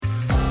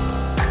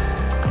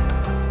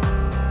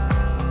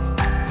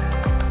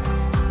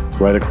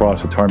right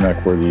across the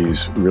tarmac were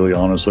these really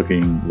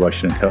honest-looking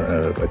Russian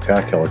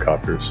attack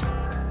helicopters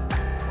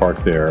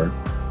parked there.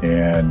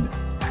 And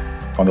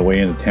on the way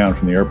into town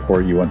from the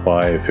airport, you went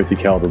by 50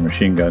 caliber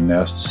machine gun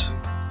nests.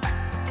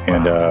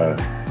 And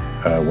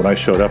when I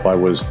showed up, I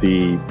was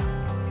the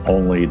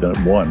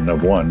one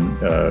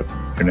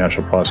of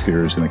international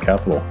prosecutors in the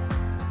capital,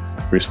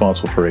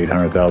 responsible for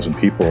 800,000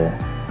 people.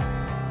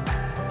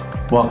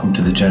 Welcome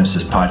to the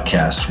Genesis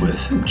Podcast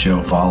with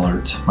Joe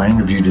Vollert. My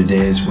interview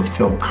today is with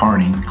Phil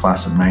Kearney,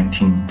 class of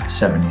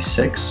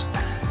 1976.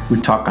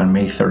 We talk on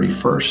May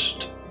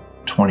 31st,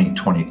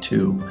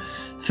 2022.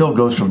 Phil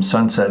goes from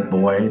Sunset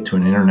Boy to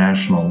an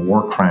international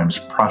war crimes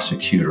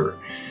prosecutor.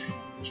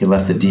 He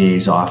left the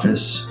DA's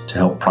office to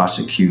help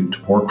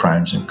prosecute war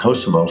crimes in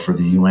Kosovo for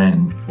the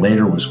UN,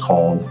 later was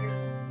called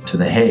to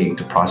The Hague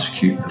to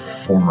prosecute the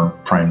former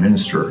prime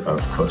minister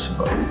of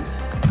Kosovo.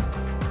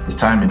 His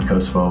time in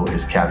Kosovo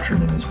is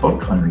captured in his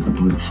book, Under the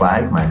Blue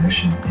Flag, My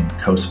Mission in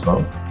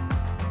Kosovo.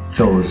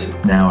 Phil is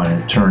now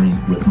an attorney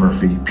with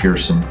Murphy,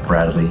 Pearson,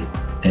 Bradley,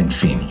 and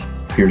Feeney.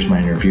 Here's my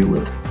interview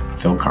with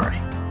Phil Kearney.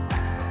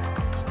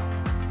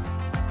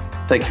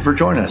 Thank you for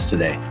joining us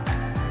today.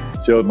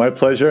 Joe, my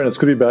pleasure, and it's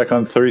good to be back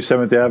on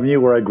 37th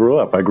Avenue where I grew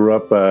up. I grew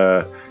up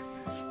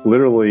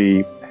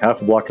literally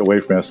half a block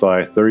away from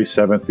SI,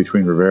 37th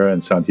between Rivera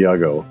and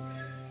Santiago.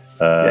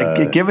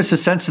 Give us a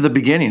sense of the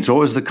beginnings. What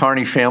was the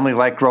Kearney family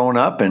like growing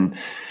up? And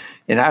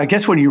I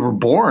guess when you were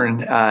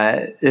born,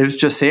 it was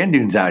just sand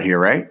dunes out here,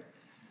 right?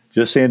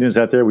 Just sand dunes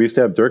out there. We used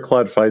to have dirt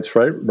clod fights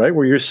right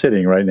where you're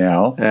sitting right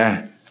now.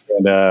 Yeah.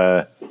 And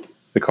the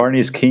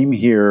Kearneys came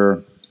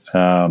here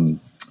from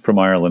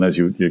Ireland, as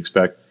you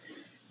expect,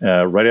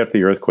 right after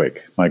the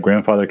earthquake. My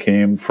grandfather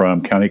came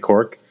from County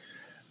Cork.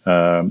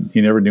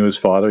 He never knew his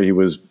father.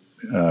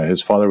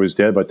 His father was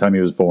dead by the time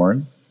he was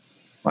born.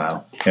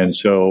 Wow. And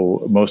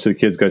so most of the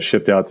kids got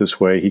shipped out this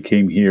way. He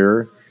came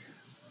here,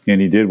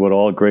 and he did what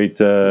all great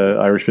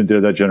Irishmen did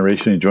of that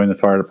generation. He joined the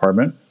fire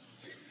department,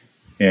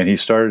 and he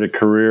started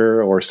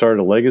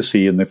a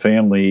legacy in the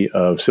family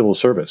of civil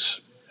service.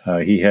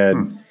 He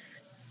had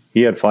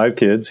 5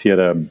 kids. He had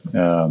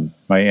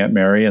my Aunt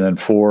Mary and then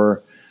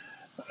 4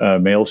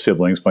 male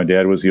siblings. My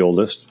dad was the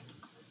oldest,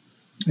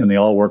 and they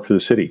all worked for the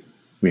city.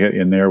 We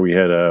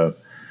had a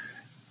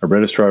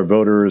registrar of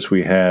voters.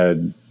 We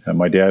had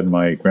my dad and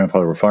my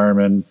grandfather were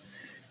firemen.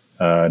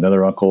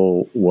 Another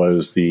uncle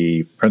was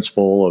the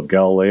principal of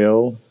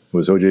Galileo, who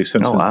was O.J.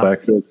 Simpson's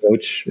backfield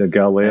coach at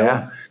Galileo.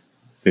 Yeah.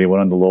 Then he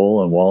went on to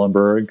Lowell and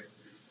Wallenberg.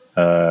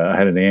 I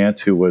had an aunt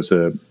who was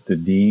the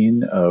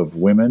dean of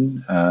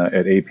women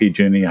at AP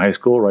Junior High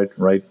School, right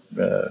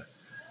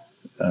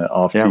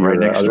off to right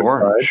next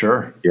door. Side.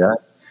 Sure. Yeah.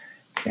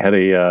 I had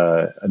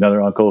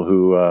another uncle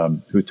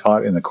who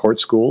taught in the court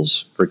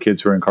schools for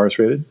kids who are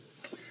incarcerated.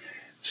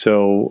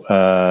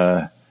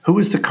 So, who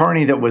was the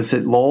Kearney that was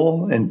at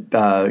Lowell and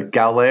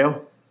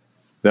Galileo?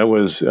 That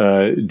was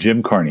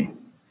Jim Kearney.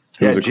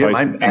 Jim.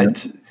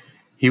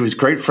 He was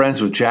great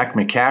friends with Jack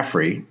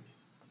McCaffrey.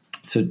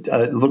 So,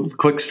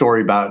 quick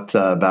story about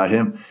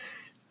him.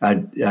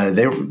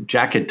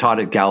 Jack had taught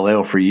at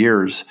Galileo for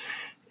years,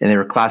 and they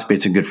were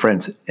classmates and good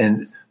friends.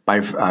 And my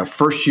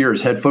first year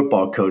as head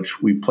football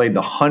coach, we played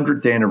the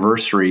 100th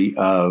anniversary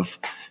of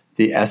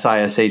the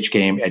SISH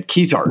game at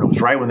Kezar. It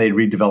was right when they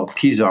redeveloped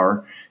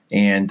Kezar.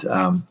 And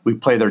we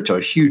played there to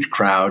a huge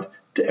crowd,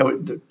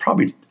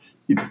 probably,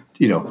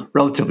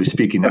 relatively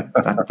speaking, not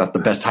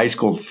the best high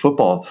school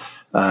football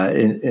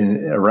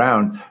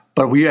around.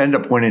 But we ended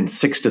up winning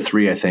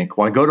 6-3, I think.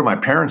 Well, I go to my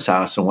parents'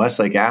 house in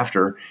Westlake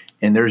after,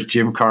 and there's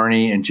Jim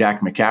Kearney and Jack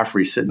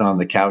McCaffrey sitting on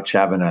the couch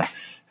having a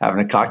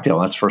cocktail.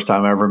 And that's the first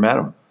time I ever met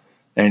them.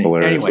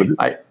 Anyway,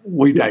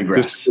 we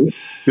digress.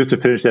 Just to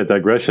finish that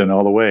digression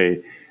all the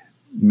way,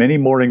 many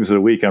mornings of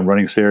the week I'm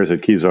running stairs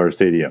at Kezar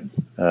Stadium.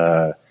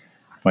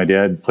 My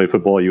dad played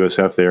football at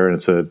USF there, and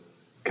it's a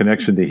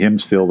connection to him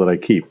still that I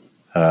keep.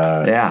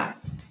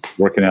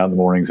 Working out in the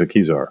mornings at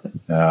Kezar.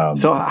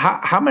 So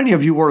how many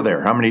of you were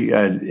there? How many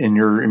in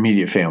your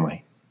immediate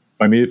family?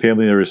 My immediate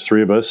family, there was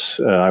 3 of us.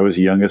 I was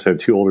the youngest. I have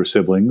 2 older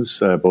siblings,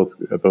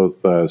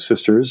 both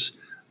sisters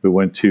who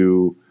went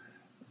to,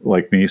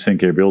 like me, St.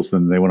 Gabriel's,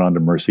 then they went on to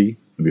Mercy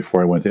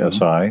before I went to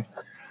SI.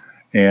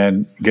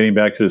 And getting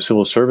back to the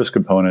civil service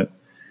component,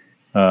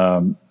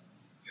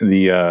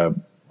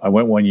 I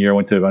went one year, I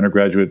went to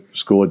undergraduate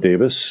school at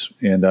Davis,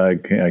 and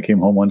I came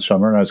home one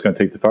summer, and I was going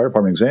to take the fire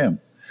department exam.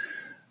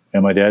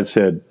 And my dad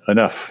said,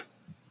 enough,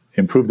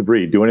 improve the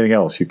breed, do anything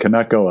else. You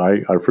cannot go.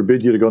 I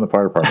forbid you to go in the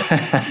fire department.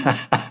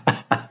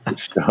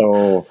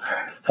 So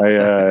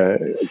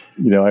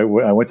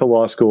I went to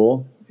law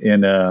school,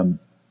 and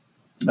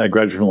I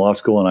graduated from law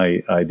school,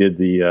 and I did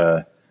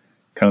the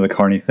kind of the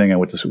Kearney thing. I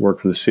went to work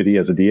for the city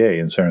as a DA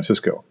in San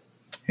Francisco,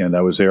 and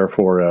I was there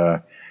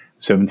for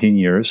 17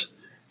 years.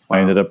 Wow.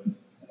 I ended up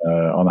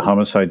on the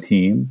homicide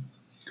team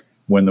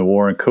when the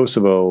war in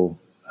Kosovo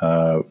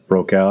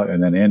broke out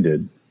and then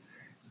ended.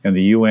 And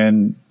the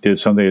UN did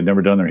something they had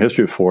never done in their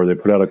history before. They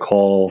put out a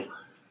call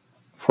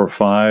for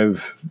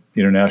 5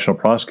 international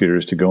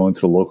prosecutors to go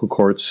into the local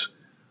courts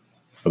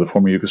of the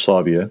former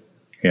Yugoslavia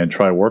and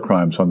try war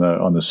crimes on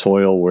the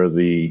soil where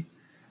the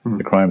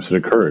crimes had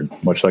occurred,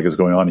 much like is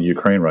going on in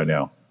Ukraine right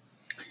now.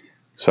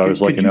 So I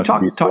was lucky enough to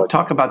be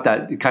talk about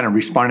that, kind of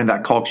responding to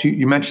that call.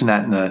 You mentioned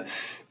that in the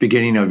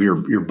beginning of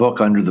your book,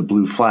 Under the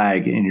Blue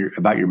Flag, and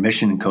about your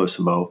mission in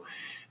Kosovo,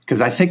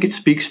 because I think it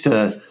speaks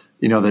to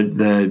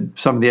the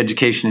some of the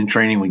education and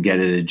training we get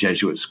at a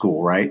Jesuit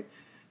school, right?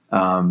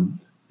 Tell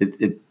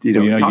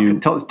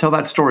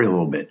that story a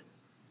little bit.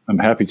 I'm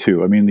happy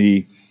to. I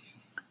mean,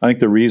 I think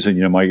the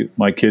reason,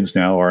 my kids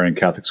now are in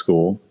Catholic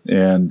school,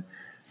 and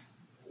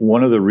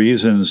one of the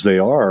reasons they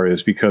are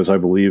is because I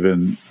believe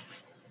in,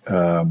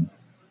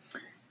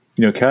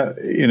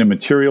 in a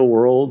material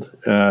world,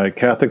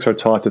 Catholics are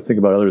taught to think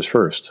about others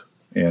first.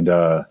 And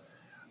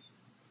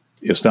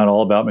it's not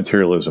all about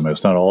materialism.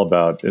 It's not all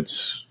about,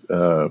 it's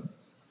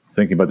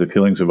thinking about the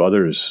feelings of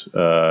others,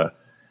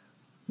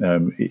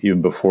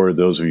 even before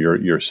those of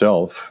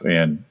yourself,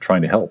 and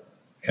trying to help.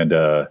 And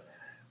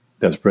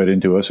that's bred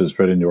into us, it's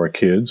bred into our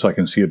kids. I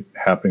can see it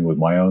happening with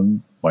my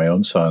own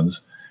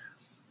sons.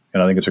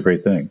 And I think it's a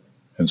great thing.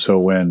 And so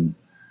when,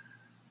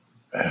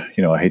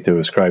 I hate to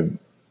ascribe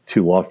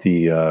too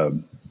lofty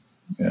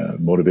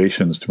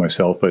motivations to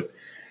myself, but,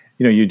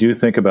 you do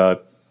think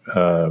about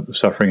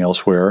suffering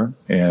elsewhere.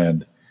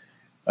 And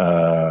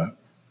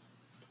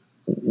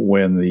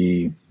when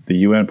the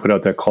UN put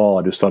out that call,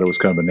 I just thought it was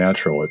kind of a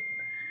natural.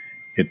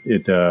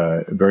 It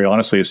very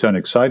honestly, it sounded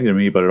exciting to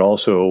me, but it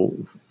also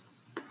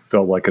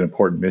felt like an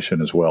important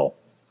mission as well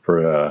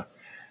for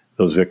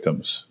those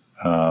victims.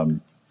 You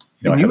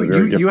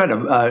had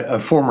a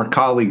former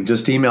colleague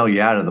just email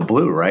you out of the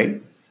blue,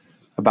 right?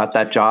 About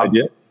that job?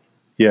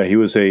 Yeah, he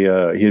was he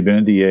had been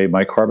in DA.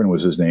 Mike Harbin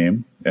was his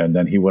name. And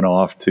then he went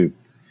off to,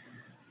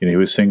 he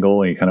was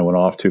single, and he kind of went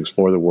off to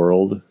explore the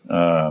world,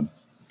 all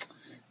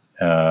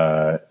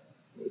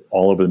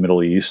over the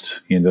Middle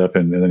East. And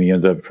then he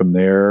ended up from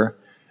there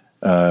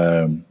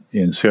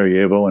in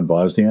Sarajevo in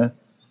Bosnia,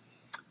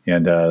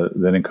 and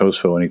then in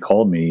Kosovo. And he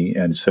called me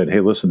and said, "Hey,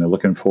 listen, they're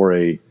looking for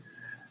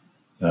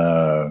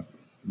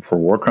for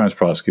war crimes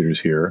prosecutors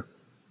here,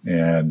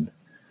 and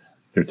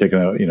they're taking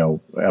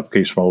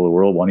applications from all over the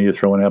world. Why don't you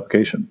throw in an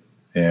application?"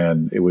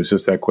 And it was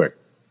just that quick.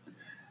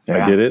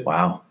 Yeah, I did it.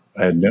 Wow.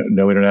 I had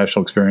no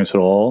international experience at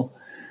all,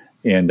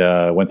 and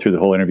went through the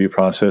whole interview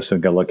process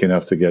and got lucky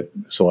enough to get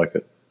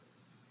selected.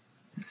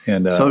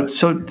 And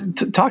so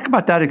talk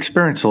about that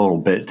experience a little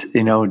bit.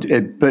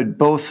 But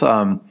both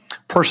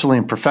personally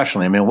and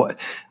professionally. I mean,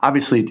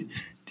 obviously,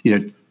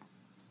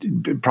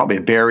 probably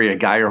a Bay Area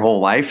guy your whole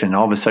life, and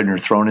all of a sudden you're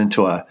thrown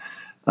into a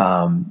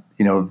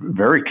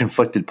very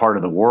conflicted part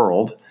of the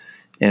world.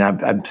 And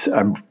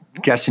I'm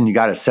guessing you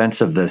got a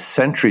sense of the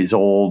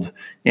centuries-old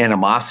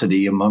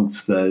animosity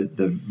amongst the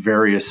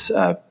various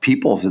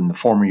peoples in the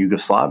former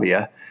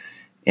Yugoslavia.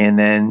 And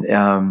then,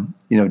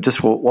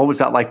 just what was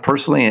that like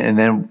personally? And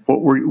then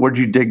what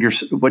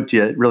did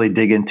you really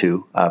dig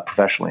into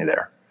professionally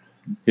there?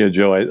 Yeah,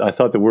 Joe, I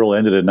thought the world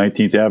ended at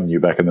 19th Avenue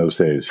back in those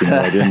days.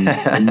 I didn't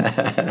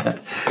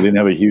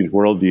have a huge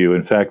worldview.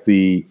 In fact,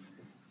 the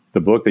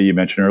book that you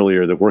mentioned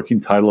earlier, the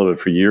working title of it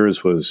for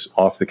years was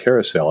Off the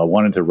Carousel. I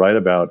wanted to write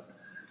about,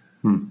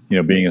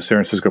 being a San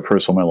Francisco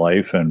person in my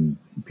life, and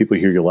people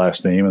hear your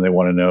last name and they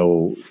want to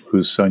know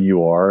whose son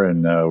you are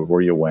and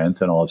where you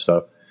went and all that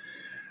stuff.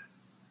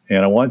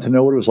 And I wanted to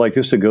know what it was like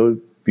just to go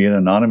be an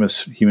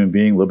anonymous human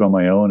being, live on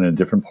my own in a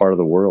different part of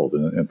the world,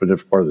 in a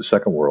different part of the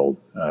second world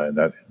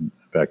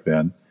back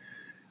then.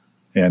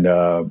 And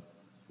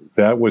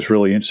that was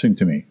really interesting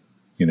to me,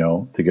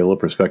 to get a little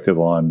perspective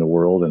on the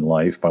world and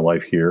life, my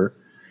life here.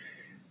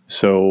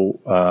 So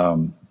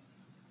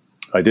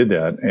I did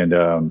that.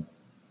 And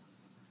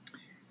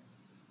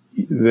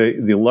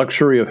the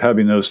luxury of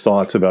having those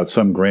thoughts about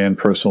some grand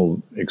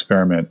personal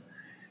experiment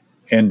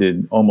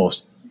ended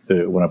almost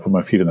when I put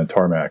my feet on the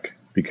tarmac,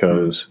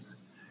 because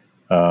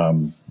I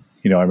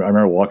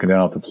remember walking down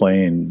off the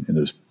plane in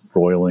this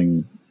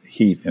broiling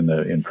heat in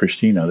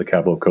Pristina, the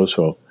capital of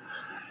Kosovo,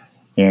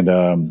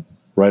 and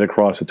right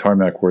across the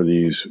tarmac were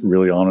these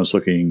really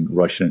honest-looking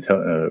Russian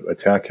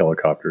attack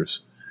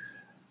helicopters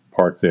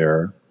parked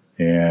there.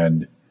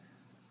 And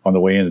on the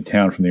way into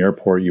town from the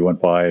airport, you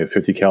went by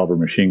 50 caliber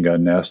machine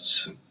gun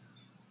nests.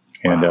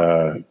 And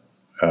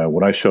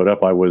when I showed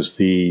up, I was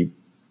the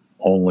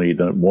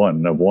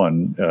one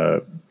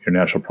of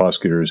international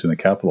prosecutors in the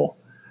capital,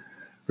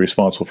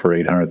 responsible for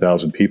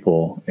 800,000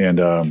 people.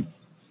 And,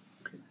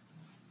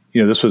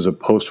 this was a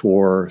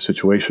post-war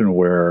situation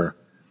where,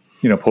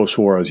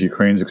 post-war, as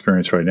Ukraine's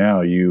experience right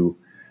now,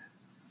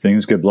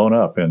 things get blown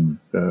up, and,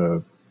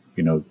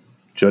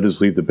 judges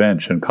leave the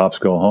bench and cops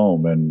go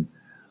home, and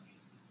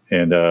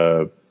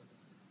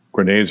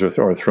grenades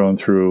are thrown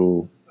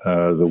through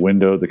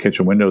the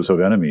kitchen windows of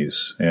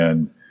enemies.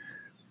 And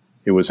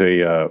it was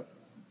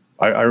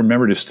I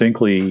remember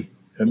distinctly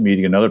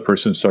meeting another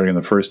person starting on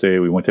the first day.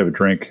 We went to have a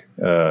drink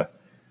at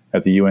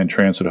the UN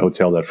Transit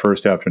Hotel that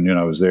first afternoon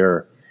I was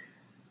there.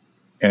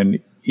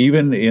 And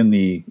even in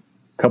the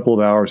couple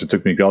of hours it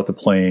took me to get off the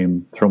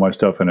plane, throw my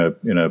stuff in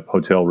a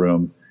hotel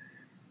room,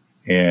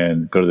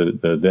 and go to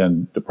the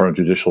then Department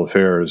of Judicial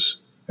Affairs,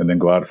 and then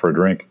go out for a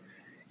drink.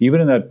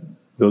 Even in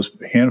those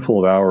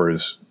handful of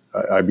hours,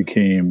 I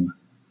became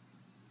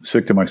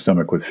sick to my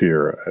stomach with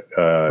fear.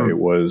 It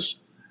was,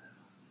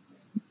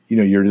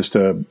 you're just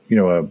a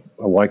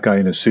white guy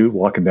in a suit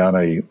walking down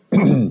a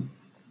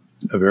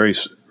very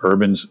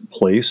urban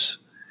place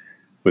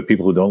with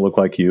people who don't look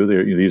like you.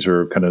 These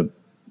are kind of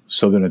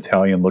Southern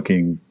Italian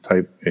looking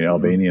type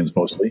Albanians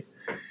mostly.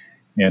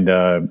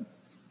 And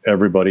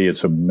everybody,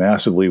 it's a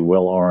massively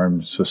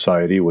well-armed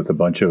society with a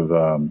bunch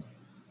of,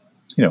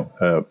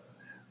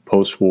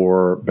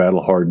 post-war,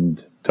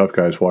 battle-hardened, tough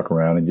guys walking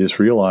around. And you just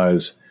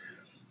realize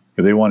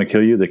if they want to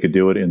kill you, they could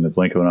do it in the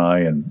blink of an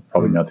eye and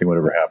probably nothing would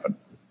ever happen.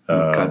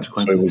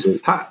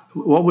 Consequences.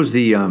 What was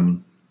the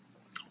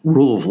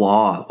rule of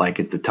law like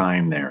at the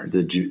time there?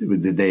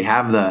 Did they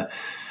have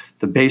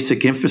the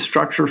basic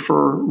infrastructure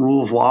for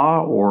rule of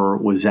law, or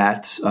was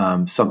that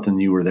something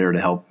you were there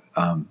to help,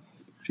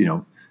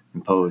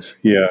 impose?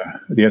 Yeah,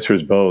 the answer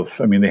is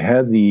both. I mean, they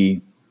had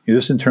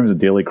just in terms of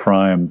daily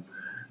crime,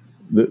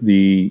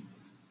 the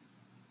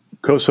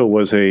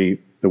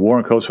war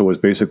in Kosovo was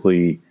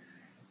basically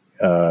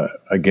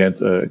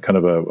against kind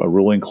of a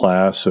ruling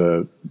class,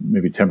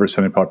 maybe 10%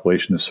 of the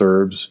population of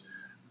Serbs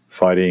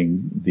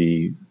fighting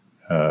the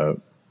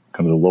kind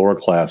of the lower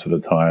class at the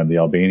time, the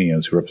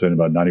Albanians, who represented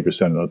about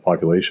 90% of the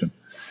population.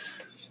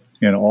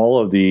 And all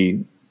of the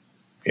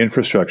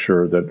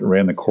infrastructure that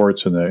ran the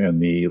courts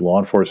and the law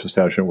enforcement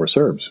establishment were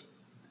Serbs.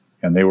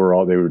 And they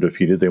were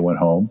defeated. They went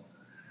home.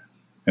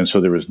 And so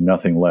there was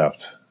nothing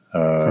left.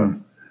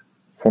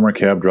 Former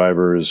cab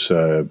drivers,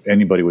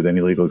 anybody with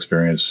any legal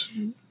experience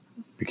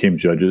became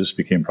judges,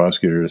 became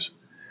prosecutors.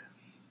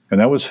 And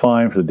that was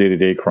fine for the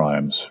day-to-day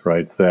crimes,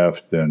 right?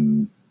 Theft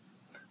and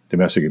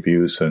domestic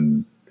abuse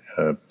and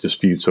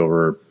disputes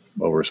over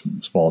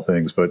small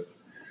things. But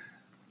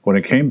when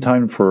it came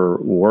time for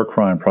war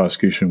crime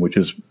prosecution, which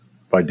is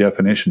by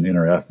definition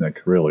interethnic,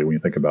 really, when you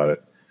think about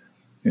it,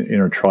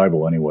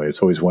 intertribal anyway,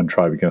 it's always one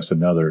tribe against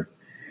another.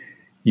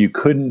 You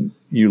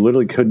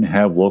literally couldn't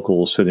have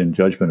locals sit in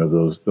judgment of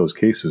those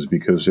cases,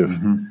 because if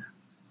an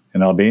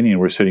Albanian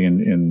were sitting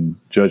in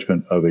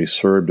judgment of a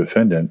Serb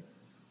defendant,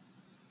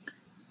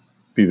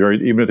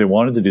 even if they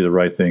wanted to do the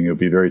right thing, it would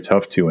be very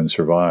tough to and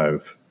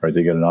survive. Right?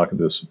 They get a knock at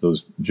this.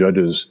 Those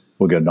judges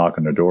will get a knock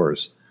on their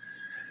doors.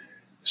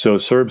 So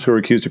Serbs who were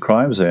accused of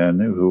crimes then,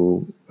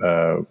 who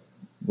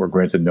were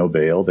granted no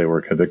bail, they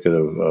were convicted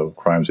of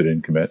crimes they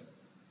didn't commit.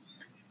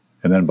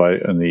 And then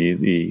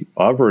the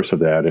obverse of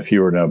that, if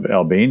you were an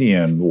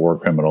Albanian war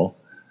criminal,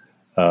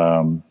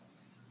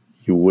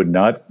 you would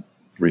not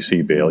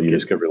receive bail. You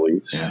just get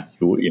released. Yeah.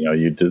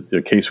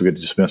 The case would get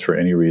dismissed for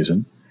any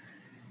reason.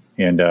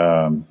 And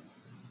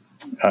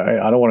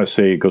I don't want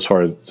to go so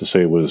far to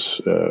say it was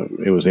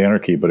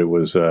anarchy, but it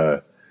was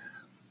there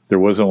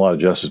wasn't a lot of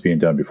justice being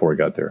done before we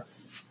got there.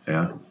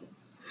 Yeah.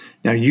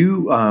 Now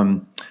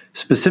you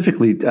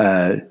specifically,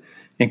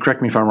 and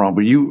correct me if I'm wrong,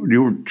 but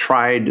you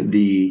tried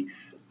the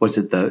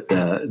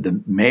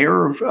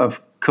mayor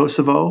of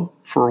Kosovo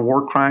for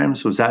war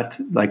crimes? Was that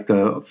like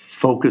the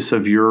focus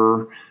of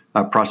your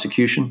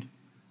prosecution?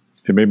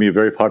 It made me a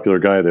very popular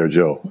guy there,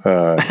 Joe.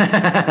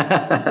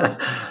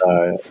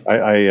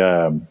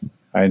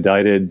 I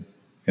indicted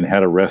and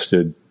had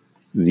arrested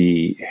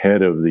the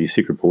head of the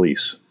secret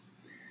police.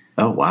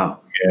 Oh, wow.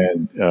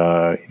 And,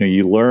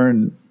 you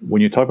learn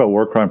when you talk about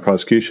war crime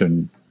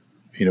prosecution,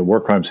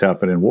 war crimes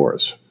happen in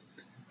wars,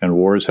 and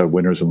wars have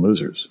winners and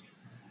losers.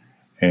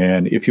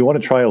 And if you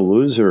want to try a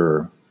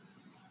loser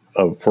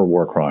for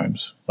war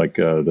crimes, like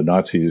the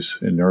Nazis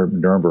in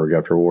Nuremberg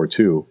after World War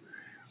II,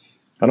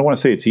 I don't want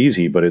to say it's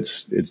easy, but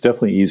it's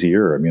definitely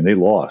easier. I mean, they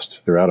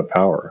lost. They're out of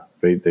power.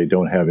 They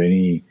don't have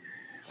any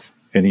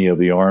of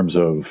the arms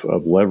of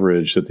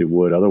leverage that they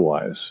would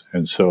otherwise.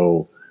 And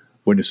so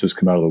witnesses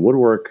come out of the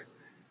woodwork.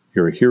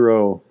 You're a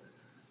hero.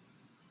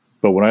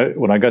 But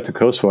when I got to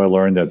Kosovo, I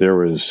learned that there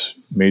was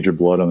major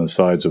blood on the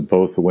sides of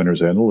both the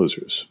winners and the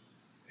losers.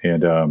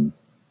 And an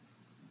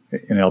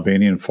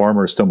Albanian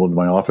farmer stumbled into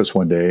my office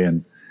one day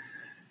and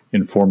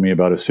informed me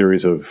about a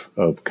series of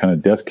kind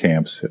of death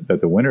camps that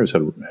the winners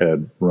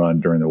had run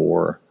during the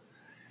war.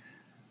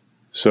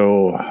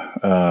 So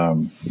I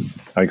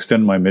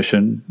extended my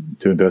mission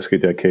to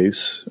investigate that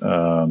case.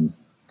 I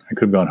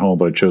could have gone home,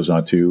 but I chose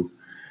not to.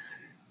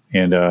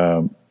 And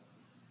I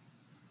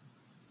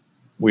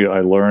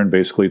learned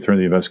basically through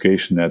the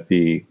investigation that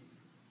the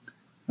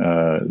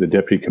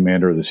deputy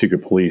commander of the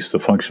secret police, the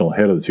functional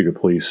head of the secret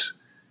police,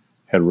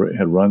 had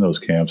run those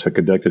camps, had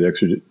conducted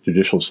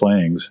extrajudicial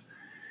slayings.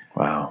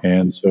 Wow.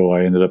 And so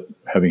I ended up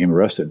having him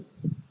arrested.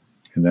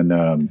 And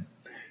then,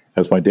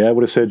 as my dad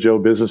would have said, Joe,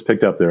 business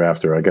picked up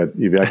thereafter. I got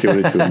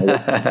evacuated to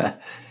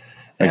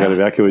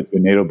a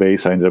NATO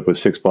base. I ended up with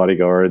 6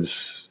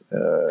 bodyguards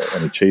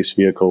and a chase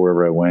vehicle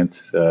wherever I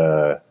went.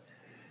 But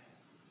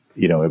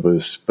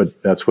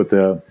that's what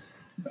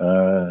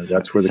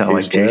that's where the sound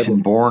case like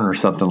Jason Bourne or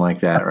something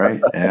like that,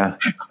 right? Yeah.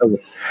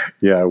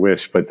 Yeah, I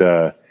wish. But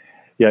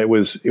it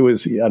was.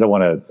 I don't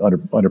want to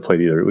underplay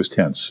it either. It was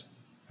tense.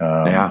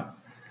 Yeah.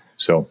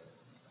 So,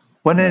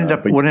 What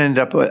ended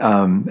up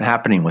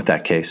happening with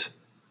that case?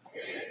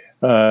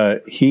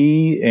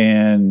 He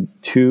and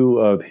two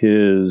of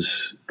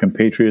his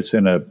compatriots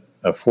and a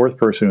fourth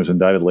person who was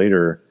indicted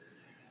later,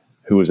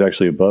 who was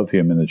actually above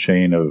him in the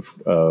chain of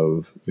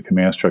the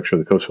command structure of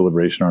the Kosovo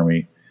Liberation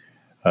Army,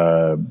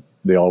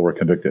 they all were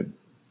convicted.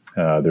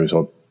 There's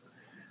a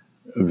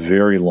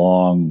very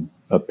long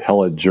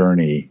appellate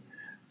journey,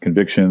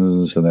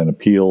 convictions and then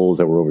appeals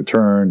that were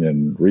overturned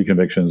and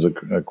reconvictions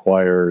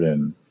acquired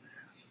and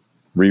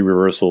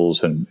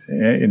re-reversals. And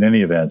in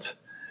any event,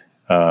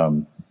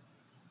 the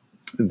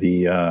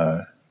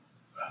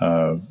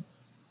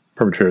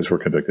perpetrators were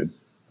convicted.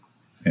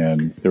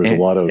 And there was a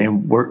lot of...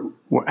 And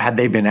had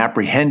they been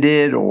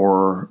apprehended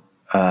or,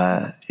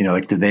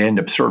 did they end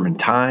up serving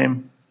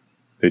time?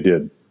 They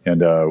did.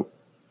 And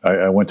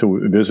I went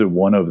to visit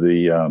one of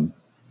the...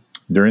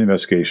 during the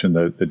investigation,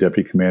 the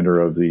deputy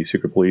commander of the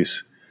secret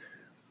police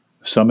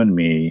summoned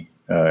me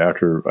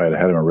after I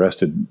had him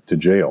arrested to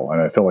jail.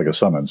 And I felt like a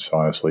summons,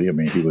 honestly. I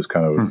mean, he was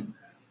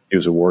he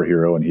was a war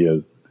hero, and he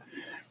had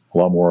a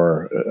lot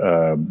more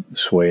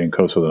sway in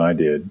Kosovo than I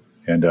did.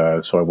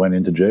 And so I went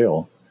into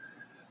jail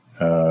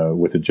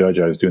with the judge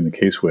I was doing the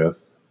case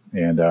with,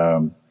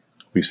 and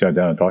we sat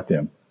down and talked to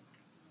him.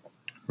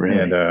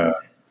 Really? And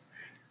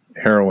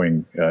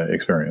harrowing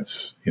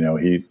experience.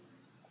 He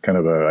kind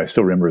of I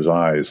still remember his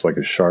eyes, like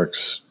a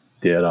shark's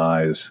dead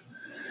eyes.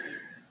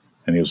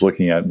 And he was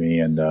looking at me,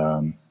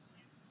 and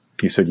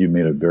he said, "You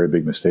made a very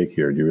big mistake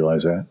here. Do you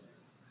realize that?"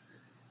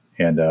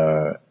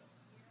 And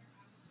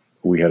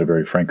we had a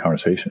very frank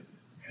conversation.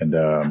 And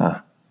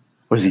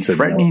was he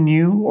threatening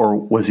you, or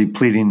was he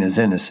pleading his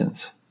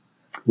innocence?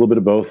 A little bit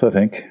of both, I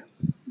think.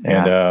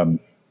 Yeah. And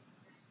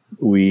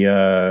we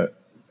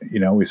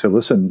said,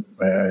 "Listen."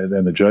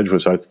 And the judge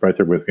was right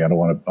there with me. I don't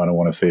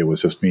want to say it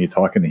was just me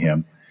talking to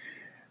him.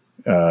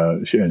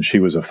 And she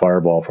was a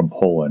fireball from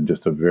Poland,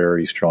 just a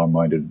very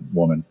strong-minded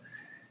woman.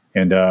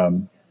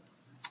 And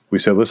we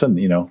said, "Listen,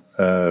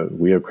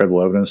 we have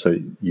credible evidence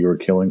that you are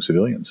killing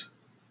civilians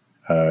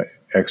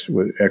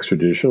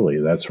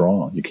extrajudicially. That's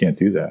wrong. You can't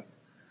do that."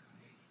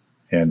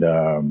 And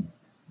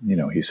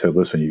he said,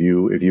 "Listen, if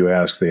you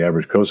ask the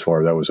average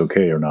Kosovar that was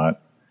okay or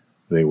not,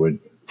 they would,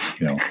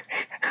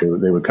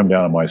 they would come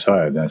down on my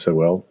side." And I said,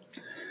 "Well,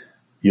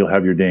 you'll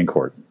have your day in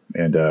court."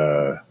 And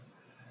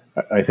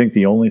I think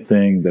the only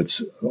thing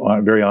that's,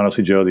 very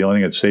honestly, Joe, the only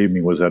thing that saved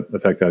me was the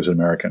fact that I was an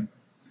American.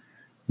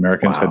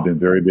 Americans had been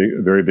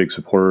very big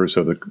supporters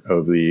of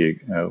the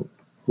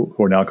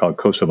who are now called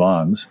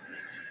Kosovans,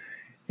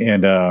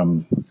 and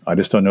I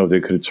just don't know if they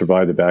could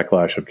survive the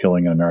backlash of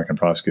killing an American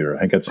prosecutor.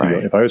 I think that's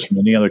if I was from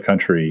any other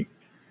country,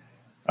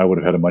 I would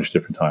have had a much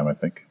different time, I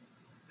think.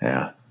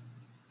 Yeah.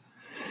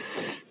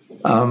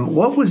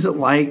 What was it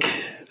like?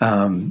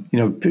 Paint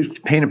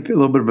a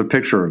little bit of a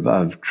picture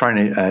of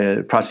trying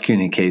to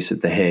prosecuting a case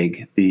at The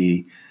Hague.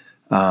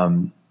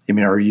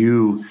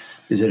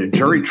 Is it a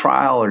jury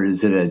trial or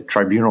is it a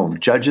tribunal of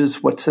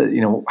judges? What's it?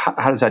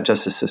 How does that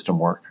justice system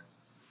work?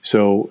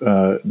 So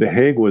The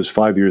Hague was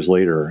 5 years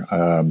later.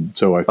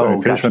 So I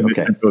finished my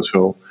mission in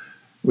Kosovo.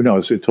 No,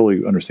 I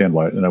totally understand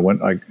why. And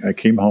I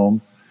came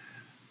home,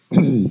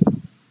 and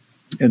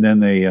then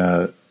they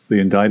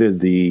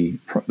indicted the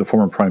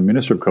former prime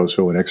minister of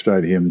Kosovo and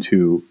extradited him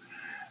to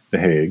The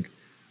Hague.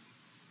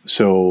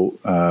 So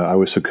I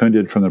was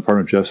seconded from the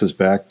Department of Justice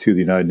back to the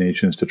United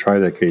Nations to try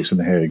that case in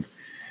The Hague.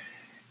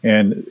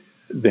 And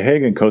The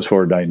Hague and Kosovo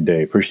are night and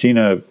day.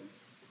 Pristina,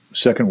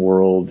 second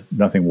world,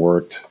 nothing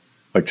worked.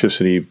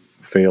 Electricity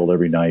failed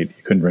every night.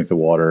 You couldn't drink the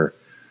water.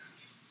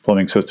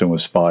 Plumbing system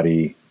was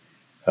spotty.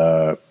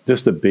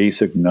 Just the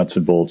basic nuts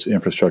and bolts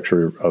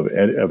infrastructure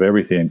of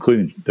everything,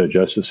 including the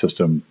justice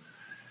system,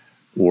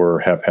 were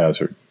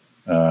haphazard.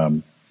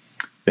 The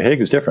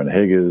Hague is different. The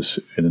Hague is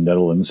in the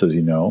Netherlands, as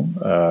you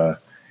know.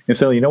 And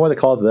so, you know why they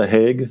call it The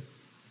Hague?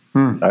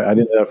 I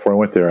didn't know that before I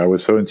went there. I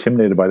was so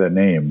intimidated by that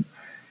name.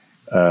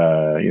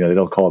 They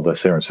don't call it the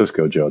San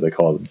Francisco, Joe. They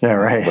call it... Yeah,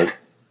 right. But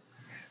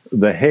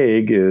The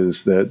Hague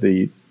is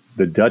the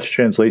Dutch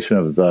translation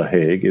of The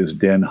Hague is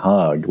Den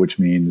Haag, which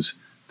means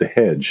the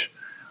hedge.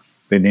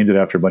 They named it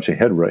after a bunch of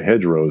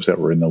hedgerows that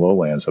were in the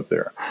lowlands up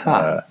there.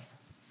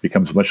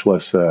 Becomes much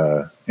less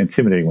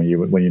intimidating when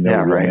you know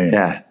the real name.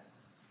 Yeah.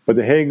 But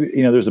The Hague,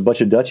 there's a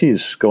bunch of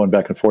Dutchies going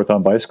back and forth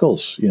on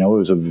bicycles. It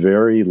was a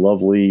very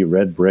lovely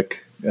red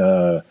brick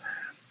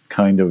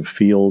kind of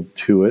feel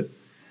to it.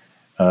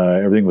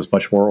 Everything was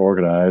much more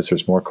organized.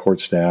 There's more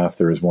court staff.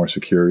 There was more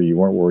security. You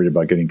weren't worried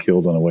about getting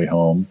killed on the way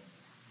home.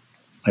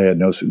 I had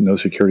no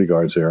security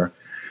guards there.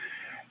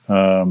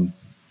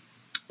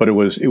 But it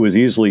was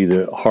easily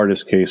the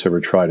hardest case I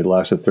ever tried. It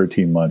lasted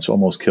 13 months,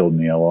 almost killed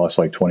me. I lost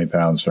like 20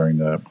 pounds during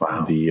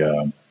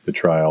the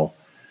trial.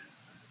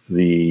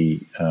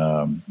 The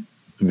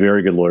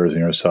very good lawyers on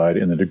the other side,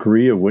 and the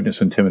degree of witness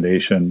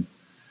intimidation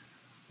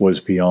was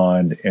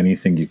beyond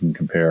anything you can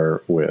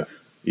compare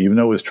with. Even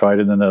though it was tried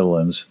in the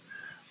Netherlands,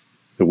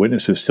 the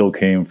witnesses still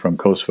came from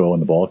Kosovo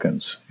and the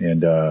Balkans.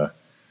 And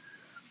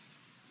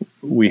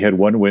we had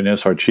one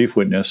witness. Our chief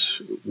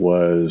witness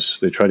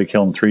they tried to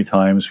kill him 3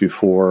 times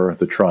before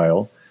the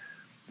trial.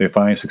 They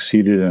finally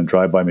succeeded in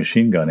drive-by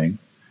machine gunning.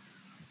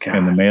 God.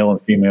 And the male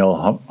and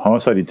female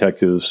homicide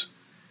detectives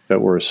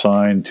that were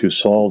assigned to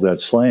solve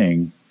that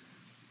slaying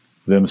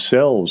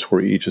themselves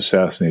were each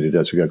assassinated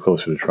as we got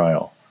closer to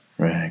trial.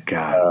 Right.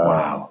 God,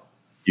 wow.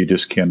 You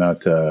just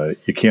cannot,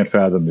 you can't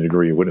fathom the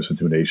degree of witness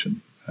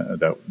intimidation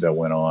that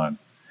went on.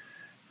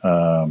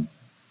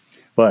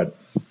 But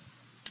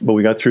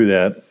we got through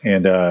that.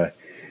 And,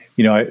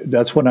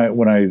 that's when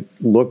I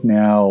look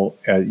now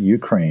at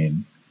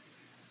Ukraine,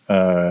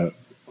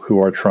 who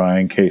are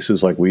trying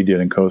cases like we did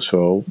in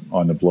Kosovo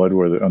on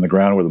the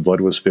ground where the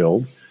blood was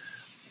spilled.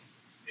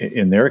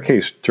 In their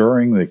case,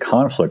 during the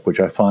conflict, which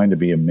I find to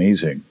be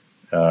amazing,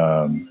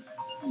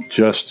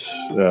 just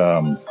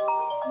an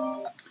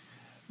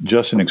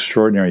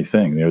extraordinary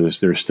thing.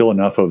 There's still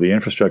enough of the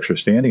infrastructure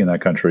standing in that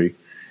country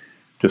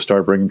to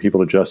start bringing people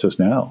to justice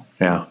now.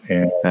 Yeah,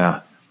 and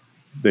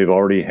they've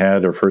already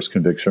had their first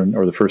conviction,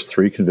 or the first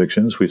 3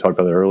 convictions. We talked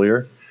about that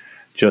earlier.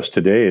 Just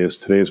today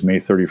is May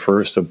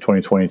 31st of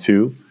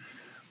 2022.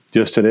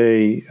 Just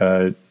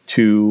today,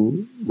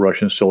 2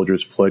 Russian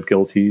soldiers pled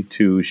guilty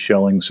to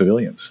shelling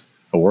civilians,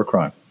 a war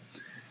crime.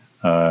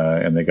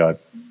 And they got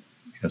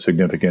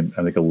significant,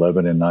 I think,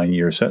 11 and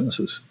 9-year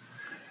sentences.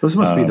 Those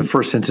must be the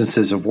first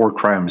instances of war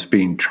crimes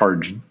being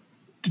charged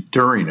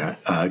during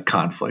a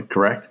conflict,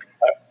 correct?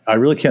 I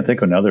really can't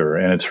think of another.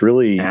 And it's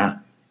really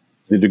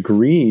the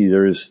degree.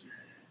 There's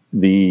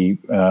the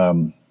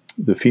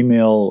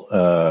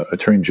female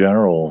attorney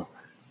general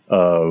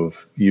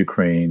of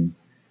Ukraine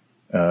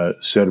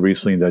said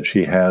recently that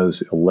she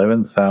has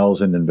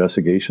 11,000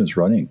 investigations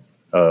running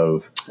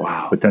of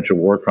potential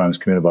war crimes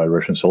committed by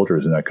Russian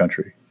soldiers in that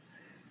country.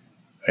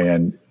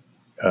 And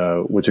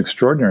what's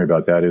extraordinary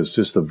about that is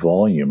just the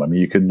volume. I mean,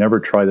 you could never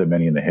try that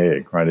many in The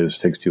Hague, right? It just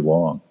takes too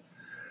long.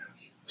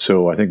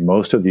 So I think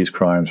most of these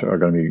crimes are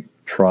going to be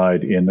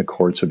tried in the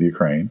courts of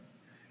Ukraine.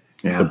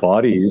 Yeah.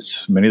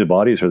 Many of the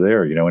bodies are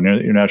there. In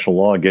international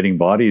law, getting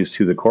bodies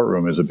to the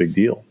courtroom is a big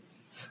deal.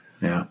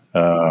 Yeah.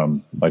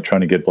 Like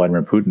trying to get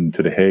Vladimir Putin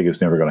to The Hague is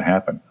never going to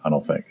happen, I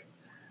don't think.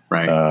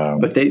 Right.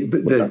 But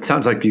it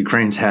sounds like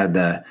Ukraine's had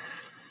at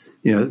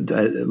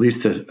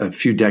least a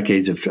few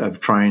decades of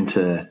trying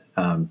to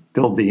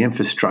build the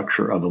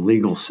infrastructure of a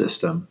legal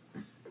system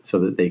so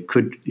that they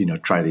could,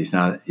 try these.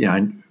 Now,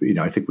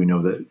 I think we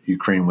know that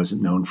Ukraine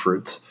wasn't known for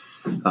its,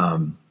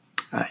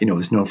 it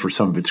was known for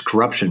some of its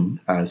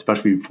corruption,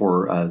 especially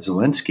for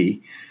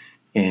Zelensky.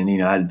 And,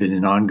 that had been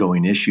an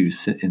ongoing issue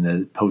in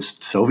the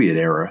post-Soviet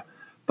era.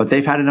 But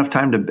they've had enough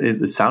time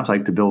it sounds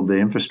like, to build the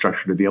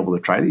infrastructure to be able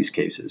to try these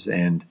cases.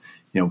 And,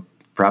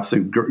 perhaps the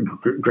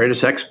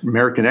greatest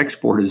American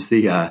export is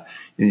the,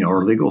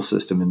 our legal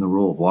system and the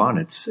rule of law. And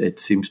it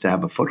seems to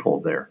have a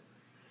foothold there.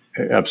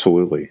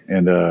 Absolutely.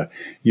 And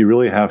you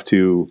really have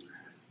to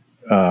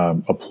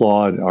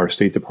applaud our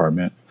State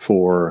Department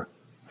for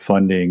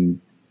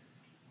funding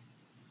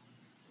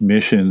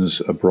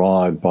missions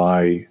abroad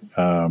by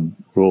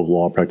rule of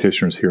law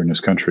practitioners here in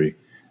this country.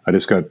 I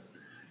just got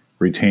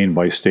retained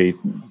by state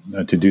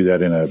to do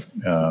that in a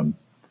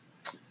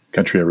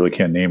country I really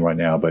can't name right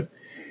now. But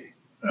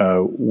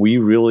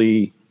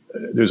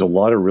there's a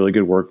lot of really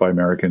good work by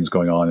Americans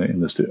going on in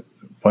this,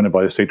 funded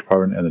by the State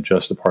Department and the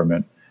Justice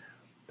Department,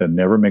 that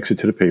never makes it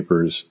to the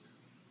papers.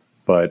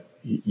 But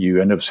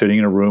you end up sitting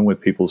in a room with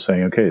people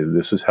saying, okay,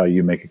 this is how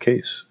you make a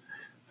case.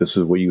 This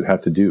is what you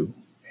have to do.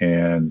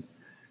 And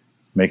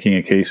making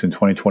a case in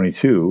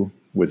 2022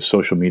 with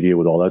social media,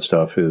 with all that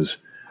stuff, is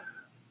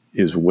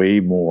way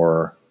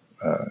more,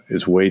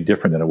 is way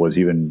different than it was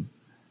even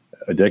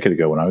a decade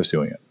ago when I was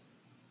doing it.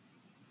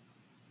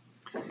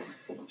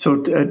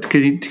 So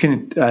can you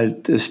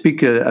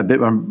speak a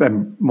bit? I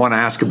want to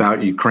ask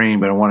about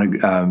Ukraine, but I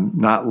want to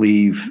not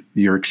leave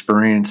your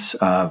experience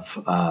of,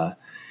 both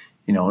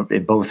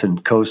in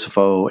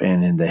Kosovo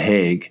and in The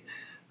Hague.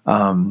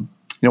 How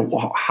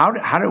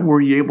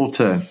were you able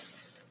to,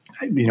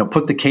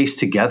 put the case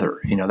together?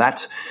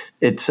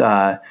 It's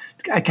got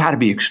to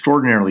be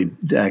extraordinarily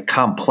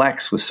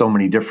complex with so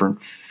many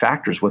different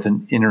factors with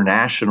an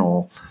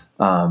international,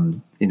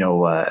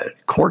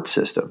 court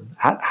system.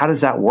 How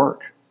does that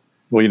work?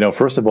 Well,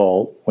 first of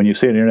all, when you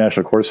say an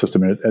international court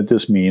system, it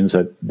just means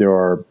that there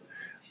are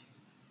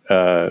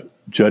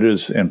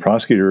judges and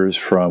prosecutors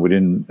from, we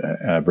didn't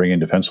bring in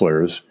defense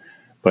lawyers,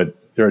 but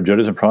there are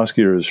judges and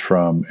prosecutors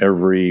from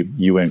every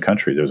UN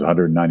country. There's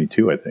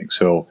 192, I think.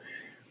 So,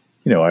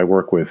 I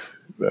work with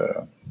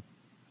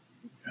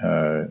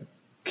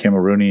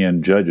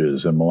Cameroonian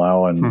judges and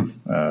Malawian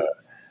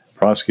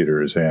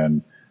prosecutors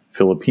and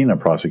Filipino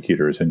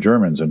prosecutors and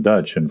Germans and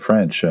Dutch and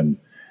French and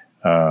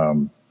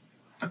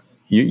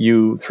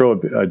you throw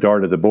a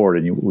dart at the board,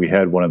 and we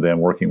had one of them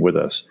working with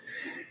us.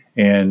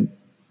 And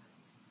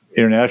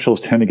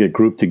internationals tend to get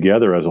grouped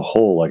together as a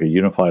whole, like a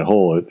unified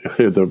whole.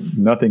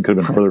 Nothing could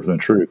have been further from the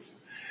truth.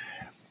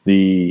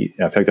 In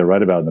fact, I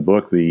write about in the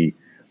book, the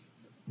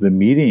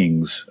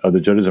meetings of the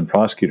judges and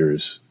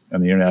prosecutors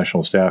and the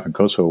international staff in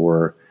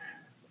Kosovo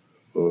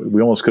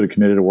we almost could have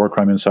committed a war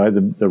crime inside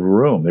the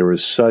room. There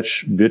was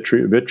such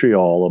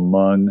vitriol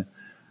among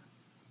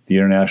the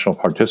international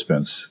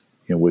participants,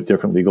 with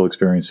different legal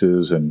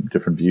experiences and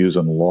different views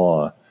on the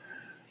law.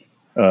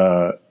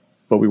 But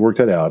we worked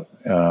that out.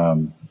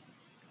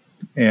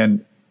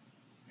 And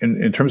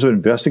in terms of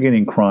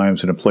investigating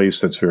crimes in a place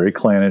that's very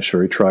clannish,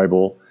 very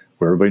tribal,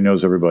 where everybody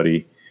knows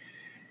everybody,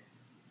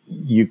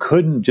 you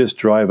couldn't just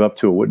drive up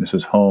to a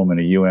witness's home in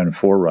a UN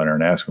forerunner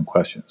and ask them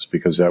questions,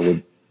 because that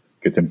would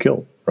get them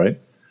killed, right?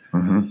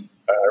 Mm-hmm.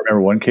 I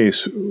remember one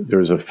case, there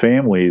was a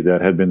family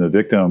that had been the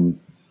victim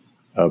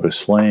of a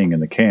slaying in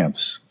the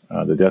camps,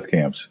 the death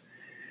camps.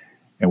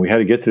 And we had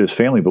to get to this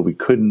family, but we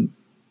couldn't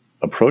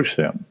approach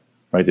them,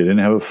 right? They didn't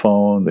have a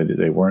phone.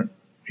 They weren't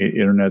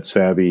internet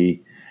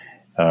savvy.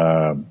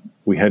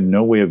 We had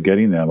no way of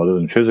getting them other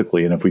than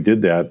physically. And if we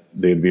did that,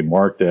 they'd be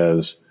marked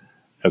as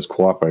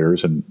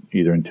cooperators and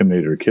either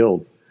intimidated or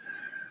killed.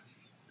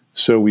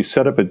 So we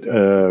set up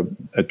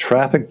a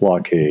traffic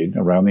blockade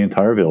around the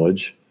entire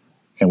village,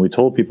 and we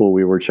told people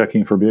we were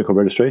checking for vehicle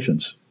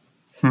registrations.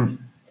 And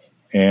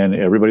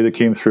everybody that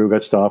came through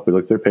got stopped. We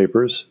looked at their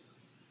papers,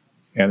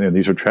 and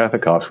these are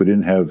traffic cops. We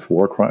didn't have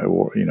war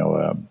crime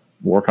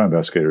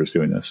investigators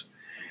doing this.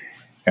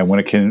 And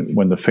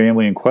when the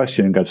family in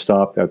question got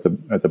stopped at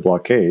the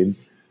blockade,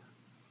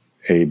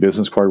 a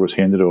business card was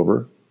handed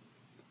over.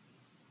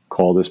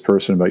 Call this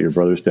person about your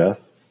brother's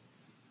death,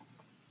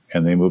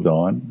 and they moved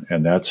on.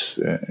 And that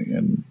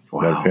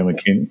family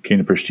came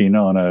to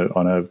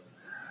Pristina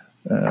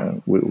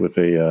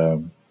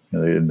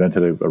they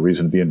invented a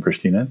reason to be in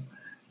Pristina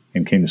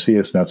and came to see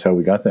us, and that's how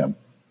we got them.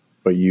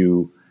 But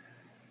you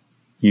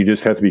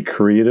just have to be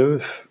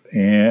creative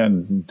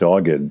and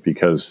dogged,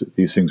 because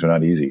these things are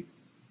not easy.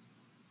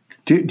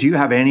 Do you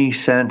have any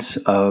sense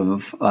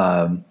of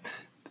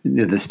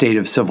the state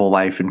of civil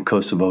life in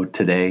Kosovo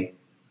today?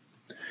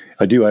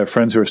 I do. I have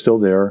friends who are still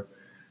there,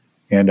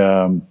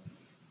 and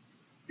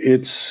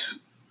it's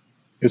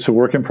a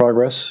work in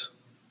progress.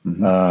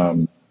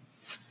 Mm-hmm.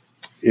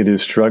 It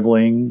is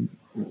struggling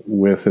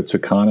with its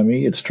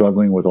economy. It's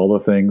struggling with all the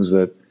things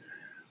that,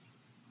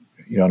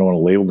 I don't want to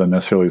label them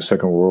necessarily a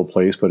second world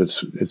place, but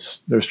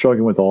they're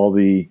struggling with all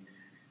the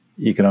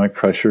economic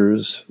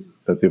pressures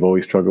that they've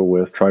always struggled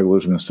with.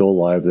 Tribalism is still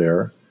alive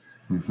there,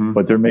 mm-hmm.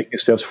 but they're making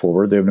steps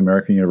forward. They have an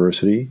American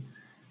university.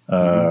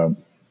 Mm-hmm.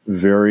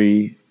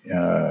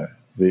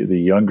 The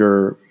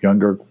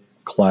younger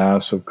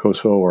class of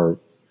Kosovo are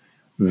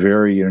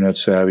very internet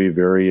savvy,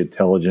 very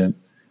intelligent.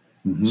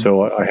 Mm-hmm.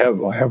 So I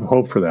have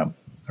hope for them.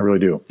 I really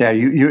do. Yeah,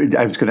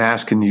 I was going to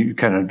ask, and you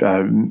kind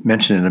of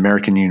mentioned an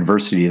American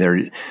university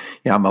there.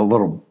 I'm a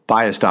little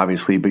biased,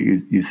 obviously, but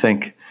you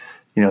think,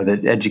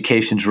 that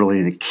education is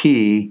really the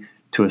key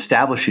to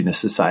establishing a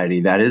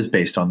society that is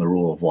based on the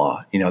rule of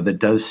law, that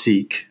does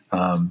seek,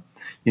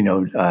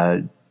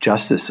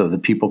 justice so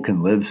that people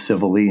can live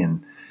civilly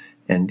and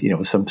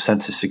with some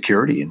sense of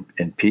security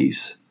and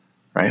peace,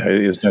 right?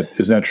 Isn't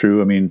that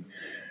true? I mean,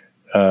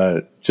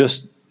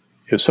 just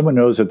if someone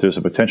knows that there's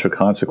a potential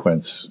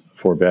consequence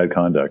for bad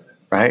conduct,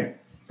 right,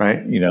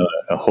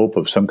 a hope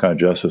of some kind of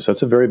justice,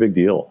 that's a very big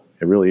deal.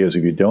 It really is.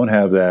 If you don't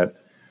have that,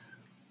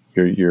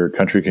 your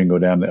country can go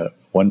down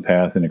one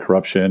path into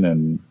corruption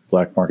and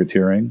black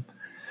marketeering.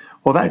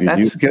 Well,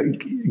 that's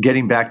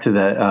getting back to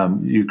the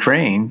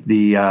Ukraine.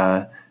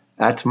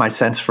 That's my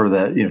sense for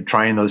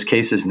trying those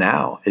cases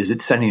now. Is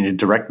it sending a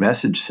direct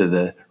message to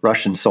the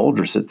Russian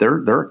soldiers that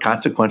there are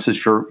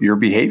consequences for your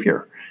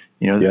behavior,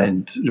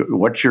 and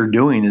what you're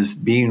doing is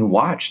being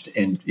watched.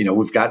 And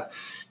we've got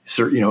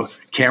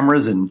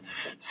cameras and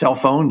cell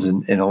phones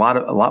and a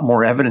lot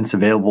more evidence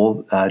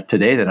available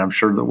today than I'm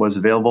sure that was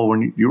available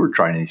when you were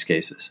trying these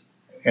cases.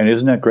 And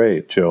isn't that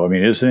great, Joe? I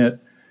mean, isn't it?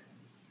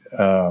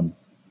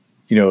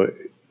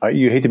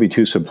 You hate to be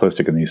too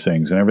simplistic in these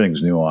things, and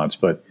everything's nuanced,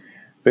 but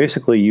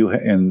basically, you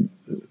and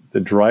the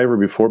driver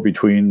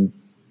between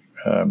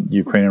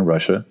Ukraine and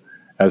Russia,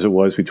 as it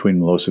was between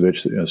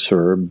Milosevic,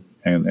 Serb,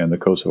 and the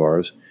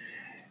Kosovars,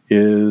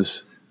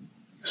 is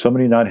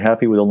somebody not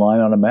happy with a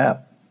line on a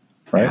map,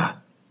 right?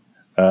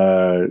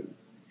 Yeah.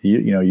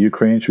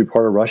 Ukraine should be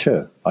part of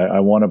Russia. I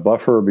want a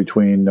buffer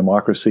between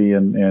democracy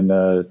and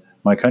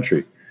my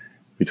country,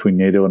 between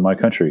NATO and my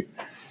country.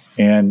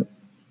 And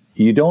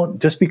you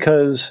don't, just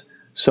because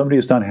somebody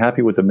is not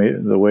happy with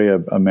the way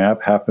a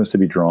map happens to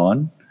be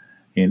drawn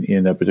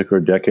in a particular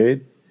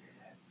decade,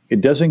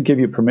 it doesn't give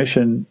you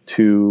permission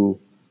to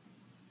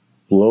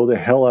blow the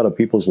hell out of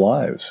people's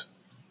lives,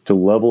 to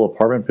level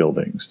apartment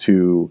buildings,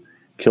 to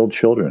kill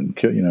children.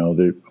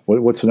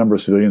 What's the number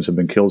of civilians have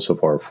been killed so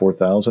far?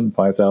 4,000,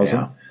 5,000?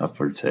 Yeah,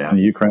 upwards, yeah. In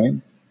the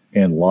Ukraine?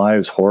 And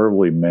lives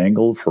horribly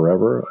mangled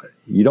forever.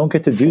 You don't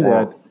get to do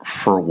that.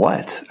 For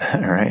what?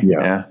 Right.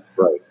 Yeah.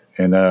 Right.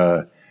 And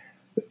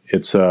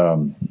it's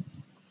so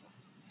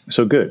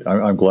good.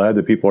 I'm glad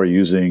that people are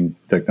using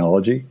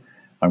technology.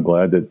 I'm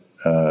glad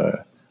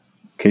that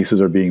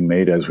cases are being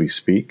made as we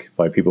speak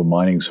by people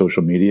mining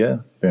social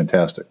media.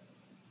 Fantastic.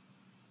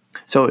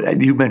 So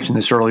you mentioned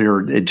this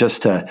earlier.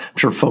 I'm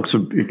sure folks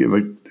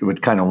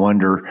would kind of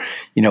wonder,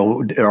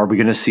 are we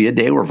going to see a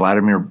day where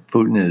Vladimir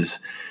Putin is,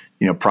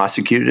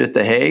 prosecuted at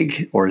The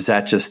Hague, or is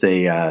that just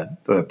a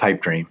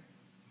pipe dream?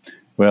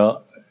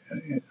 Well,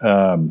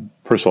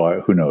 first of all,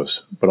 who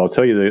knows? But I'll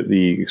tell you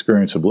the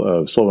experience of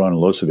Slobodan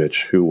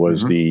Milosevic, who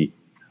was the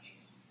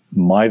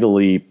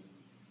mightily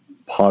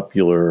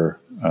popular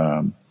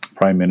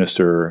prime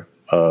minister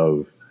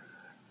of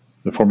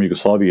the former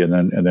Yugoslavia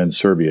and then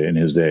Serbia in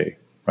his day,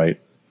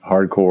 right?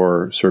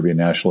 Hardcore Serbian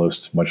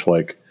nationalist, much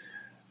like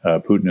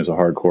Putin is a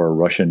hardcore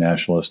Russian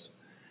nationalist.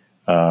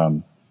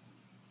 When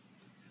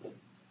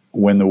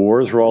the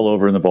wars were all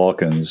over in the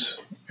Balkans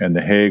and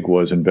The Hague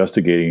was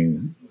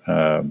investigating,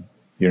 the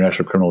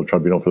International Criminal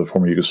Tribunal for the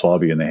former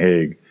Yugoslavia in The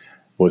Hague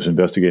was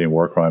investigating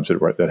war crimes that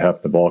happened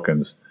in the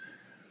Balkans,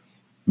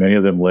 many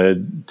of them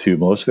led to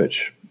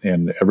Milosevic.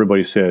 And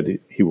everybody said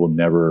he will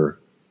never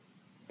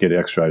get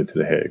extradited to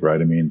The Hague, right?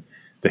 I mean,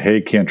 The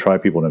Hague can't try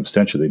people in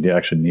absentia. They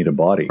actually need a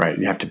body. Right,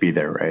 you have to be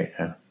there, right?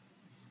 Yeah.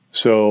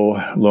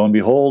 So, lo and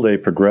behold, a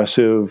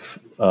progressive,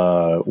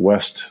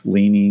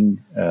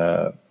 West-leaning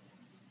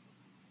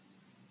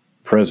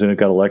president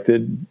got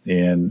elected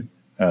in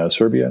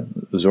Serbia,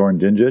 Zoran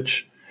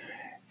Đinđić,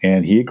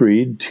 and he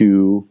agreed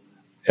to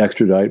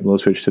extradite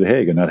Milosevic to The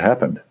Hague, and that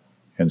happened.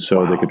 And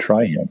so they could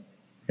try him.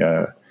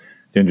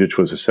 Đinđić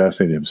was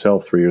assassinated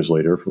himself 3 years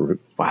later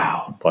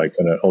by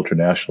kind of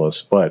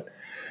ultra-nationalists. But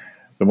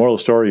the moral of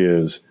the story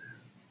is,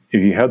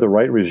 if you have the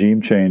right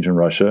regime change in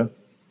Russia,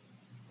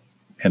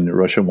 and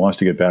Russia wants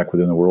to get back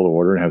within the world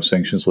order and have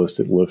sanctions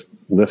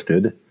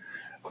lifted,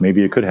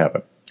 maybe it could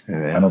happen.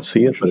 Yeah, I don't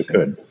see it, but it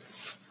could.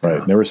 Right?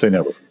 Yeah. Never say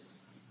never.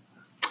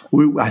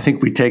 I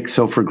think we take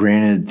so for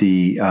granted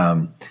the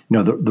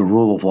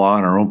rule of law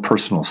and our own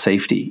personal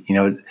safety.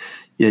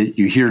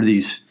 You hear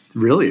these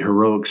really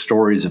heroic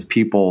stories of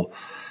people,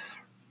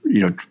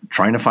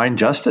 trying to find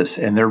justice,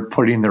 and they're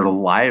putting their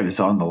lives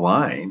on the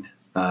line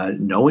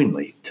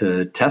knowingly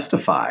to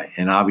testify.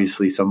 And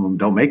obviously, some of them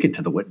don't make it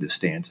to the witness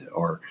stand.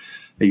 Or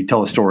you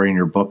tell a story in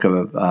your book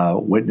of a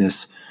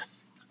witness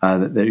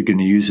that you're going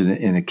to use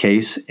in a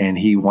case, and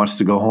he wants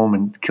to go home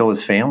and kill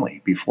his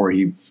family before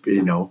he,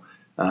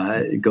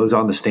 goes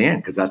on the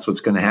stand, because that's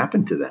what's going to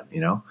happen to them.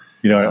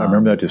 I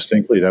remember that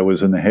distinctly. That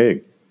was in The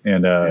Hague,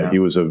 and he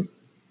was a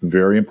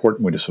very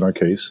important witness in our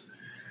case,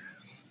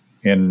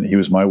 and he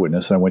was my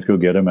witness. And I went to go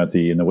get him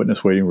in the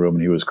witness waiting room,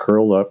 and he was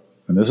curled up.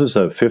 And this is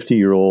a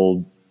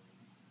 50-year-old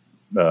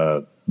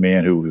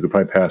man who could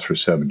probably pass for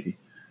 70.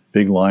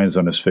 Big lines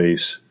on his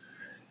face,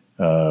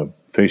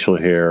 facial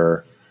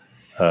hair,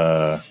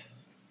 I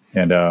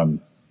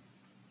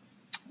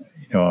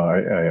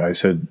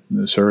said,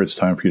 "Sir, it's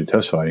time for you to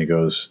testify." And he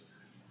goes,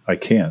 "I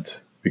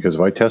can't, because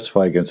if I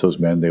testify against those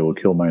men, they will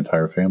kill my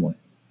entire family."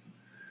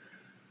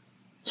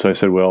 So I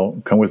said,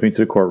 "Well, come with me to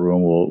the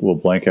courtroom. We'll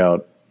blank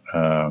out.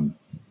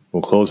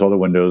 We'll close all the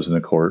windows in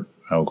the court.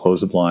 I will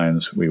close the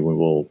blinds. We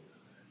will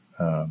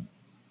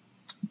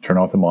turn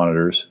off the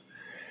monitors."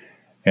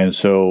 And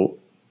so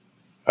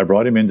I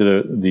brought him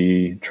into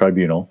the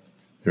tribunal.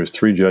 There's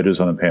 3 judges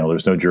on the panel.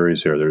 There's no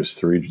juries there. There's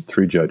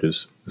three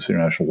judges. This is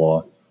international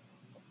law.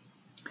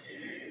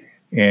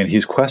 And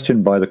he's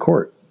questioned by the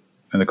court.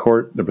 And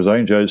the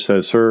presiding judge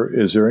says, "Sir,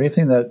 is there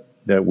anything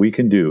that we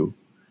can do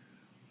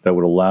that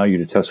would allow you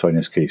to testify in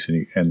this case?"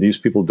 And these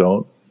people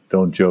don't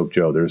joke,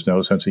 Joe. There's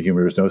no sense of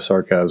humor. There's no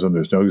sarcasm.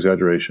 There's no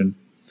exaggeration.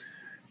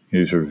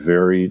 These are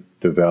very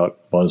devout,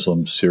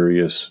 Muslim,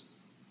 serious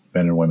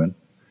men and women.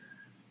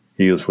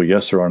 He goes, "Well,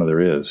 yes, Your Honor, there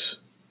is."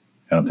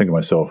 And I'm thinking to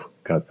myself,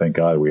 God, thank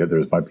God,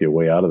 there might be a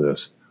way out of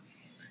this.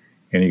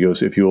 And he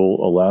goes, "If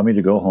you'll allow me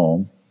to go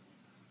home,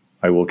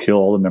 I will kill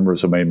all the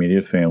members of my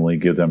immediate family,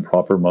 give them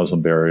proper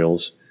Muslim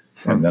burials,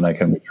 and then I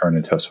can return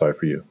and testify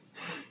for you."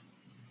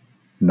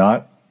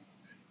 That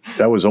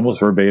was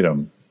almost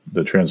verbatim,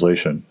 the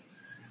translation.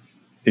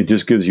 It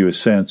just gives you a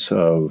sense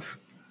of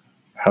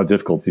how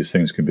difficult these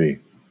things can be.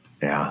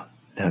 Yeah,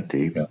 that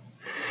deep. Yeah.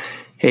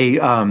 Hey,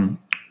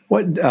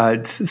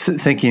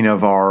 thinking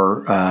of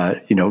our,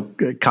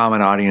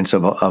 common audience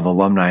of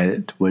alumni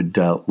that would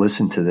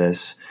listen to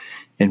this,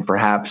 and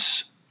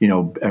perhaps,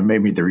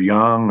 maybe they're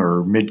young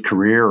or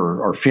mid-career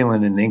or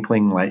feeling an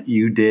inkling like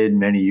you did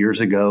many years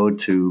ago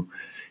to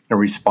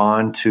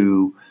respond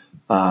to,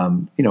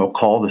 a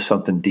call to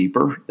something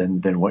deeper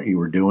than what you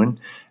were doing.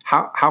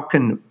 How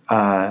can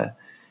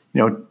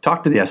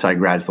talk to the SI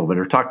grads a little bit,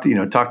 or talk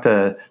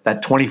to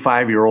that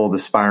 25-year-old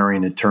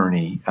aspiring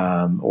attorney,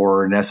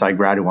 or an SI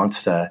grad who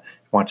wants to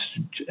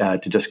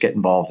just get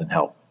involved and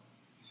help.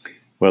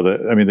 Well,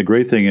 the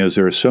great thing is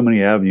there are so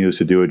many avenues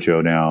to do it,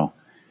 Joe. Now,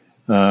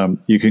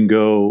 you can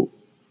go.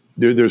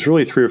 There's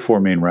really 3 or 4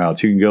 main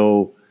routes. You can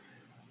go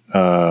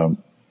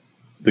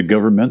the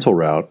governmental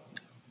route,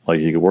 like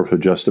you could work for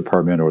the Justice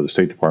Department or the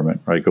State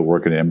Department, right? Go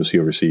work in an embassy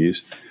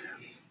overseas.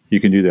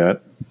 You can do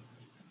that.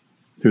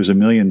 There's a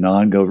million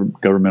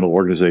non-governmental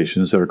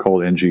organizations that are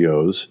called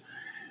NGOs.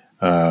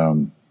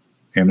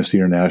 Amnesty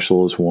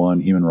International is one.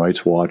 Human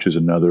Rights Watch is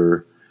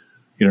another.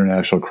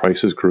 International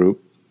Crisis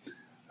Group.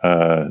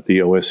 the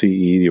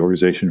OSCE, the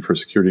Organization for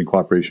Security and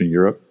Cooperation in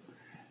Europe.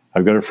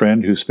 I've got a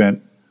friend who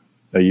spent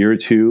a year or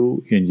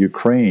two in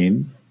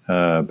Ukraine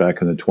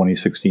back in the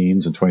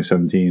 2016s and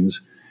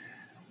 2017s,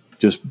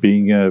 just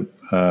being a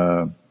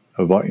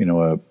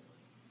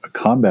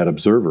combat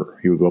observer.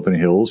 He would go up in the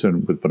hills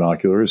and with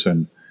binoculars,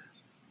 and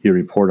he'd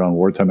report on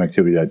wartime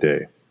activity that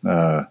day.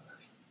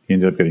 He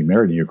ended up getting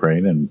married in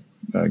Ukraine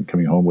and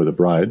coming home with a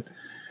bride.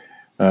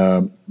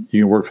 You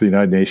can work for the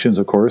United Nations,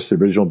 of course, the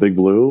original Big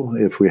Blue.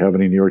 If we have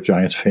any New York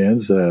Giants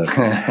fans, they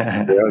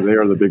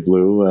are the Big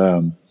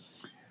Blue,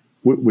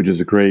 which is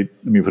a great.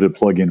 Let me put a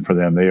plug in for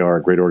them. They are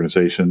a great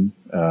organization.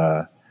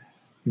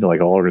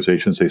 Like all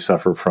organizations, they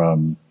suffer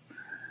from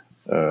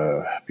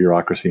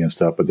bureaucracy and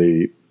stuff, but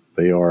they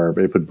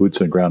put boots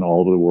in the ground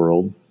all over the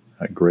world.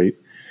 Great.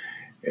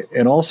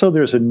 And also,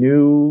 there's a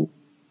new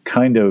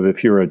kind of,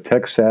 if you're a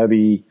tech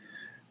savvy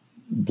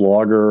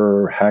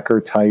blogger,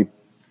 hacker type.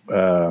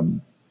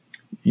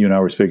 You and I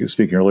were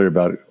speaking earlier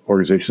about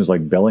organizations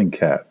like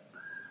Bellingcat,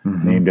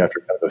 named after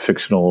kind of a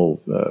fictional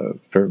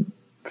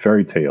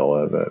fairy tale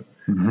of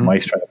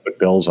mice trying to put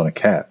bells on a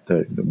cat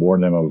to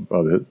warn them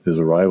of his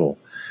arrival.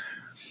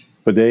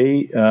 But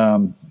they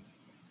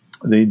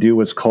do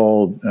what's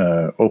called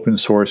open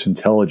source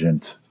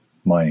intelligent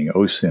mining,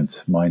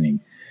 OSINT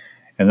mining,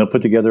 and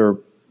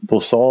they'll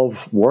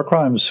solve war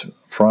crimes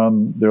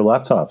from their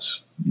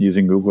laptops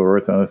using Google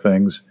Earth and other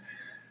things.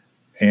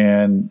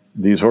 And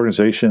these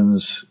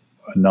organizations,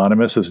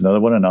 Anonymous is another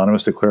one.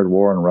 Anonymous declared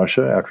war on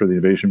Russia after the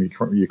invasion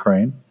of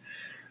Ukraine.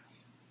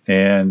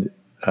 And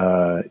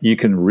you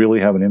can really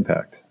have an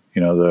impact.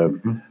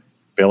 The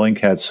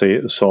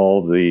Bellingcat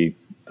solved the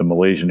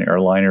Malaysian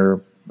airliner,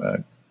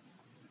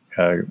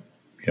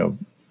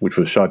 which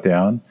was shot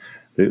down.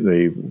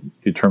 They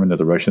determined that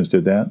the Russians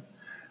did that.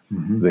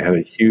 They had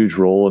a huge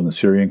role in the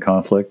Syrian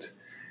conflict.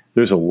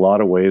 There's a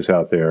lot of ways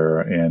out there,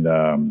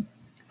 and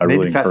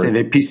Maybe fascinating.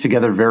 They piece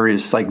together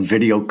various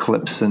video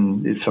clips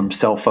and from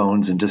cell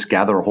phones and just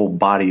gather a whole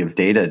body of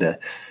data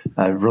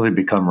to really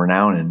become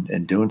renowned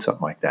in doing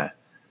something like that.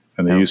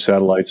 And they use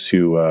satellites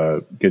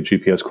to get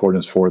GPS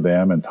coordinates for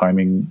them and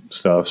timing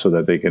stuff so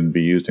that they can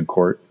be used in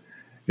court.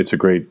 It's a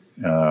great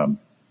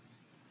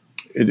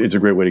it's a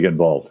great way to get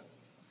involved.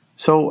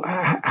 So,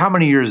 how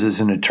many years as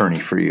an attorney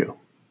for you?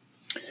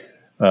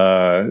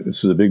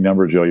 This is a big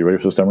number, Joe. You ready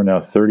for this number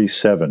now?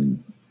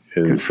 37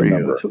 is the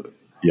number.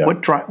 Yeah.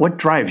 What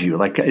drives you?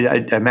 Like,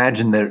 I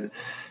imagine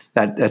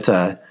that's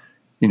a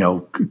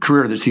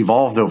career that's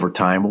evolved over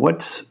time.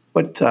 What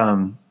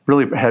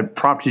really had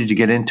prompted you to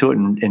get into it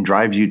and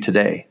drives you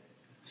today?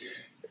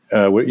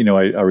 I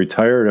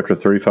retired after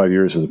 35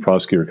 years as a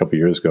prosecutor a couple of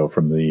years ago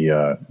from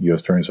the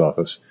U.S. Attorney's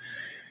Office.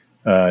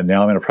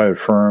 Now I'm in a private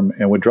firm,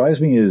 and what drives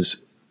me is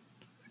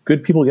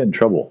good people get in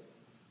trouble.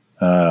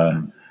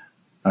 I'm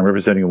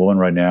representing a woman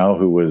right now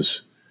who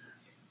was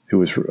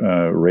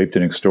raped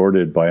and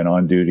extorted by an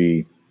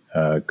on-duty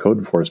code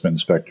enforcement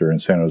inspector in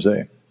San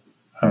Jose,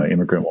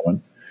 immigrant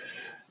woman,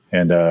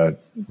 and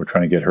we're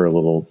trying to get her a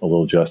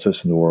little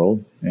justice in the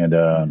world.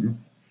 And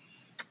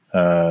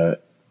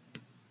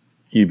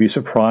you'd be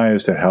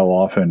surprised at how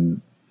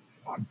often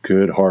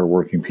good,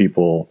 hardworking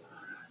people.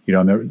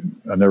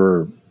 I've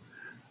never,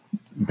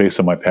 based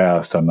on my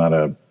past, I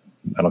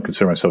don't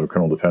consider myself a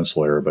criminal defense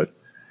lawyer, but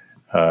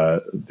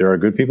there are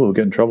good people who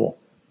get in trouble.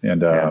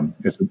 And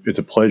it's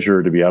a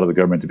pleasure to be out of the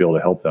government to be able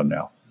to help them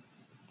now.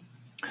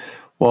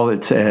 Well,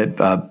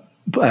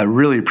 I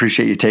really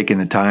appreciate you taking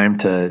the time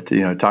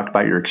to talk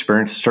about your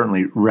experience.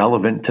 Certainly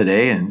relevant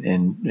today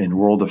in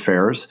world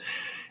affairs,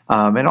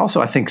 and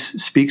also I think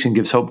speaks and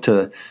gives hope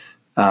to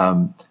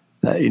the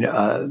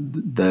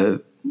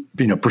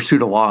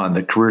pursuit of law and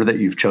the career that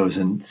you've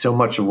chosen. So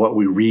much of what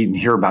we read and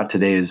hear about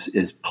today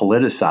is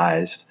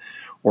politicized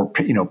or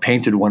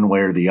painted one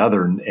way or the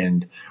other,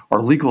 and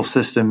our legal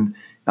system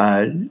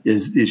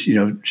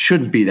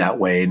shouldn't be that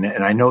way.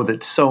 And I know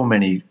that so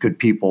many good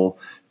people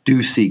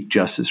do seek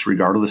justice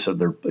regardless of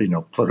their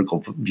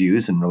political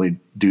views, and really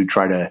do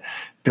try to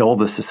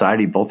build a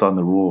society built on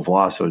the rule of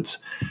law. So it's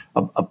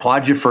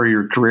applaud you for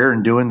your career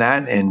in doing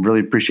that, and really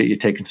appreciate you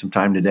taking some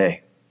time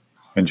today.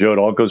 And Joe, it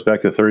all goes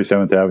back to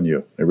 37th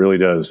Avenue. It really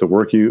does. The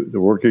work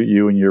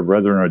you and your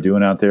brethren are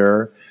doing out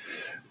there,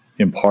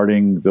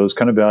 imparting those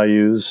kind of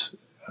values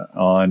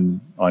on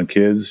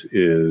kids,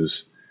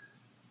 is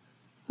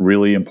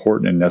really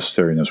important and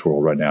necessary in this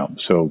world right now.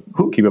 So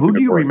keep up. Who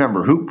do you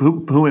remember?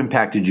 Who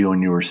impacted you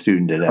when you were a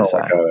student at SI?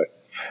 Oh,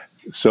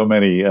 so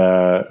many.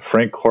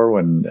 Frank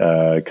Corwin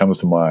comes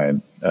to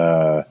mind.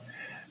 Brother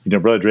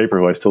Draper,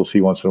 who I still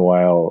see once in a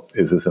while,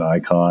 is just an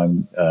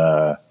icon.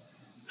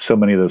 So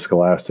many of the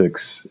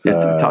scholastics.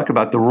 Talk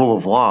about the rule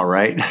of law,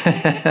 right?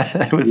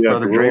 With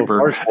Brother Draper.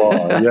 Harsh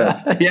law,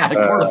 yes.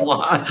 Court of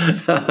law.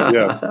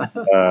 Yes.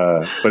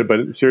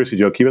 But seriously,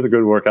 Joe, keep up the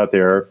good work out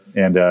there.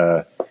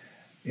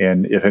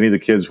 And if any of the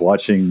kids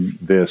watching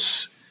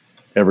this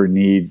ever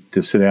need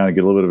to sit down and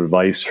get a little bit of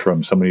advice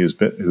from somebody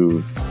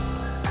who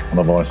I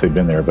don't want to say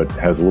been there, but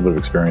has a little bit of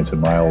experience and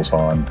miles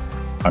on,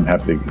 I'm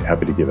happy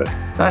to give it.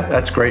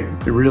 That's great.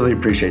 I really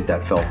appreciate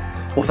that, Phil.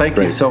 Well, thank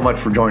you so much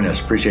for joining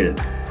us. Appreciate it.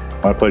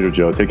 My pleasure,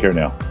 Joe. Take care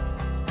now.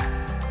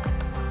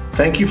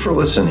 Thank you for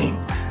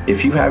listening.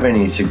 If you have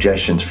any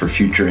suggestions for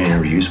future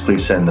interviews,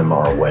 please send them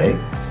our way.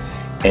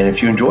 And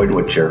if you enjoyed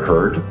what you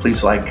heard,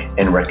 please like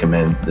and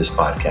recommend this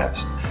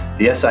podcast.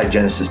 The SI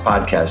Genesis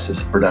podcast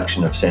is a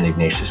production of St.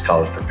 Ignatius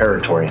College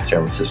Preparatory in San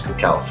Francisco,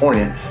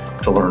 California.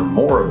 To learn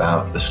more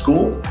about the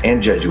school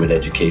and Jesuit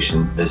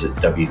education, visit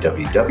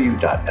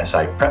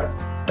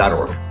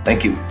www.siprep.org.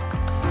 Thank you.